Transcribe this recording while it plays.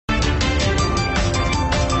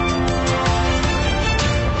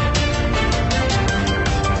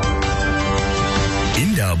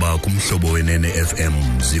umhlobo wenene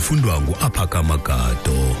FM zifundwa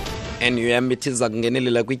nguAphakamagado. NUM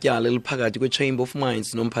izakungenelela kwityala eliphakathi kwe-Chamber of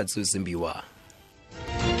Mines nomphathiswa.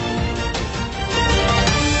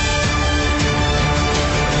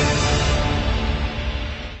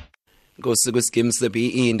 Nkosi kwesikimu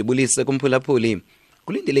se-BE ndibulise kumphulaphuli.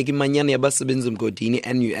 Kulindeleka imanyana yabasebenzi mgodini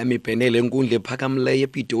NUM ibhenele enkundla ephakamileyo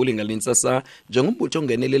ePitoli ngalentsasa njengombutho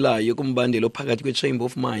ongenelelayo kumbandelo phakathi kwe-Chamber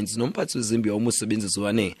of Mines nomphathiswa uMosebenzi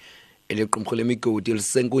Zwane. Eliqumrhu lemigodi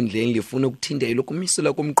elisenkundleni lifuna ukuthintela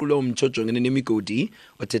ukumisela komqulo omtsho ojongene nemigodi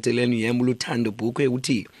othethele NUM uLuthando Bhukwe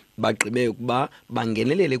uthi bagqibe ukuba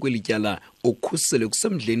bangenelele kwelityala okukhusele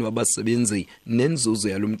kusemdleni wabasebenzi nenzuzo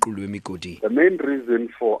yalomqulo wemigodi. The main reason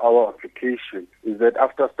for our application is that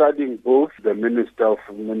after studying both the Minister of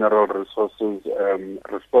Mineral Resources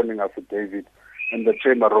responding affidavit and the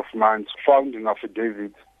Chamber of Mines founding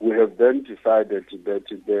affidavit, we have then decided that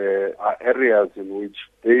there are areas in which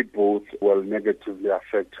they both will negatively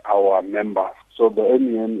affect our members. So the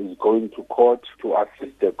NUM is going to court to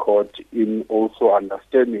assist the court in also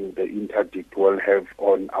understanding the interdict we'll have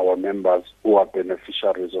on our members who are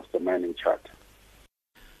beneficiaries of the mining charter.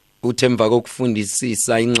 Uthemva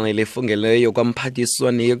kokufundisisa ingxele efungeleyo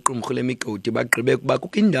kwamphathiswa neyequmrhu lemigodi bagqibe ukuba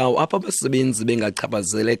kukho indawo apha abasebenzi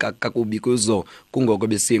bengachaphazeleka kakubi kuzo kungoko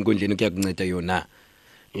besiya enkundleni kuya kunceda yona.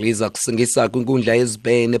 Liza kusingisa kwinkundla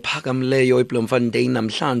yezibhene ephakamileyo eBloemfontein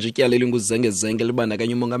namhlanje ityala elinguzengezenge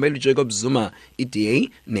libandakanya umongameli Jacob Zuma, iDA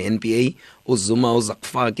neNPA. uZuma uza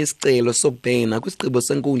kufaka isicelo sokubhena kwisigqibo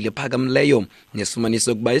senkundla ephakamileyo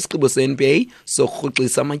nesifumaniso ukuba isigqibo seNPA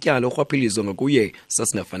sokurhoxisa amatyala orhwaphilizo ngakuye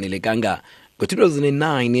sasingafanelekanga.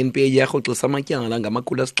 Ngo-2009 iNPA yarhoxisa amatyala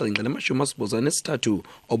ngama-783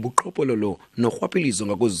 obuqhophololo norhwaphilizo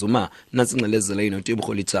ngakuZuma nasingcelezela inotho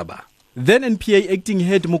ebuRholitsaba. Then NPA acting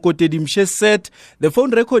head Mokotedi Mshe said the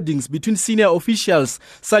phone recordings between senior officials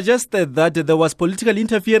suggested that there was political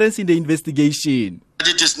interference in the investigation.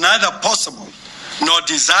 It is neither possible nor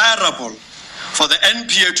desirable for the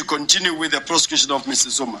NPA to continue with the prosecution of Mr.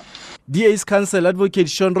 Zuma. DA's counsel advocate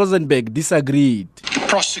Sean Rosenberg disagreed. The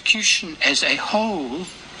prosecution as a whole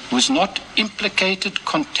was not implicated,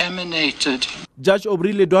 contaminated. Judge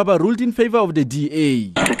Obrile Dwaba ruled in favor of the DA.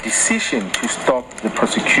 The decision to stop the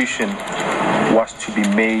prosecution was to be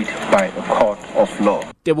made by a court of law.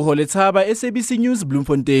 Tebohole Tshaba, SABC News,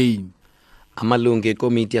 Bloemfontein. Amalungu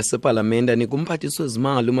ekomiti yasePalamende nikumphathiswa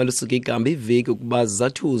wezimali uMalusiga Igamba iveki ukuba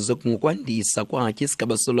zathuze ngokwandisa kwakhe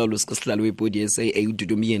isigaba solawulo sikasihlalo webhodi ye-SAA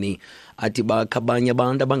uDudumyeni athi bakha abanye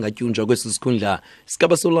abantu abangatyunjwa kwesi sikhundla.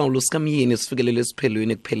 Isigaba solawulo sikaMyeni sifikelele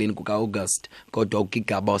esiphelweni ekupheleni kuka-August kodwa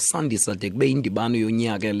uGigaba wasandisa de kube indibano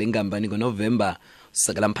yonyaka lenkampani ngoNovemba.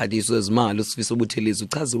 Usakala mphathiswa wezimali uSifiso Buthelezi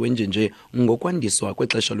uchaziwe nje ngokwandiswa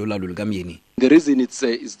kwexesha lolawulo likaMyeni. The reason is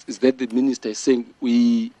that the minister is saying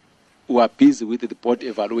we are busy with the board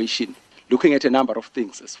evaluation, looking at a number of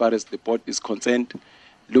things as far as the board is concerned,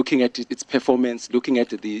 looking at its performance, looking at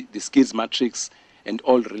the skills matrix and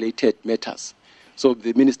all related matters. So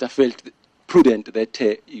the minister felt prudent that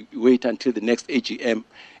you wait until the next AGM,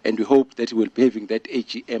 and we hope that we will be having that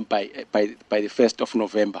AGM by the 1st of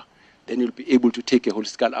November. Then you'll be able to take a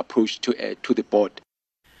holistic approach to the board.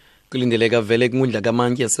 Kulindeleka vele kungundla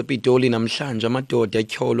kamantyi yasePitoli namhlanje amadoda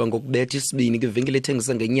atyholwa ngokubetha isibini kwivenkile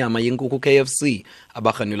ethengisa ngenyama yenkukhu KFC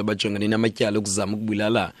abarhanelwa bajongene namatyala okuzama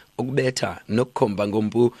ukubulala okubetha nokukhomba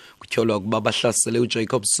ngompu kutyholwa ukuba bahlasele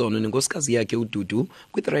uJacobson nenkosikazi yakhe uDudu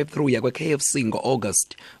kwi-drive-thru yakwa-KFC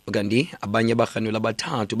ngo-August okanti abanye abarhanelwa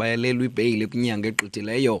abathathu bayalelwa ibheyile kwinyanga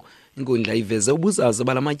egqithileyo. Inkundla iveze ubuzaza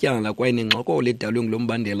balamatyala kwaye nengxokolo edalwe ngulo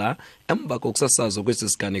mbandela emva kokusasazwa kwesi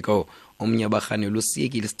siganeko. Omnye abarhanelwa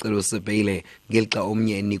usiyekile isicelo sebheyile ngelixa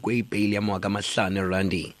omnye enikwe ibheyile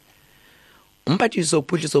yama-5,000 Umphathiswa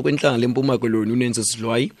wophuhliso kwentlalo eMpuma Koloni uNensi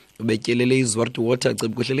Sidlwayi ubetyelele iZwartewater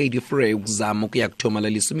cebkuhle Lady Frey ukuzama ukuya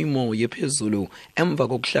kuthomalalisa imimoya ephezulu emva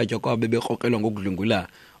kokuhlatywa kwabo bekrokrelwa ngokudlungula.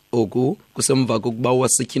 Oku kusemva kokuba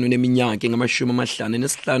wasetyhini neminyaka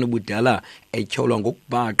engama-55 ubudala etyholwa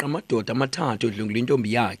ngokubhaqa amadoda amathathu odlungula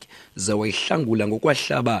intombi yakhe ze wayihlangula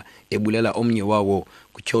ngokwahlaba ebulela omnye wawo.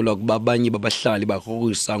 Kutyholwa ukuba abanye babahlali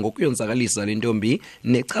bagrogrisa ngokuyonzakalisa le ntombi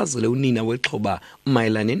nechazele unina wexhoba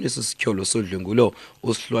mayelana nesi sityholo sodlungulo.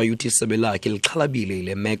 uSidlwayi uthi isebe lakhe lixhalabile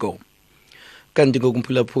ile meko. kanti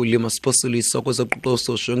ngokumphulaphuli masiphosoliswa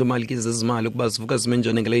kwezoqoqosho shonke imali zezimali ukuba zivuka zime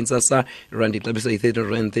njani ngale ntsasa. Irandi ixabisa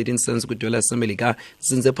i-30.13 kwidola yasemelika,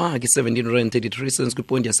 zinze phaki 17.33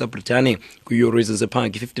 kwipondi yaseBritane, kwi-euro izinze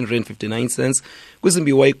phaki 15.59,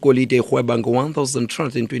 kwizimbiwa igolide irhweba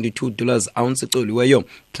 $1,322 ounce ecoliweyo,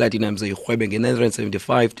 platinum zeyirhwebe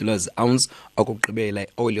 $975 ounce, okugqibela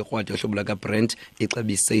ioil irhwada ohlobo laka-Brent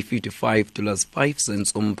ixabise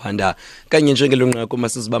 $55.05 umphanda. Kanye njengelonqako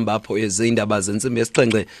masizibamba apho ezindaba zentsimbi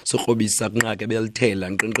yesixhenxe sokrobisa kunqake belithela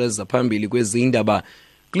nkqenkqeza phambili kwezindaba.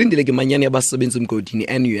 Kulindeleke imanyani yabasebenzi emgodini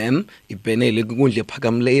NUM ibhenele kwinkundla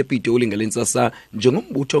ephakamileyo ePitoli ngale ntsasa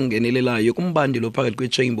njengombutho ongenelelayo kumbandelo phakathi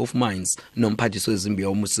kwe-Chamber of Mines nomphathiswa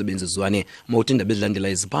wezimbiwa uMosebenzi Zwane. Mawuthi indaba ezilandela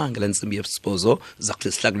izibhanga la ntsimbi yesibhozo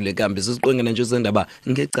zakuhle sihlakulule kambi ziziqongana nje zendaba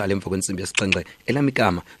ngecala emva kwentsimbi yesixhenxe. Elami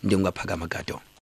igama ndinguPhakama Gado.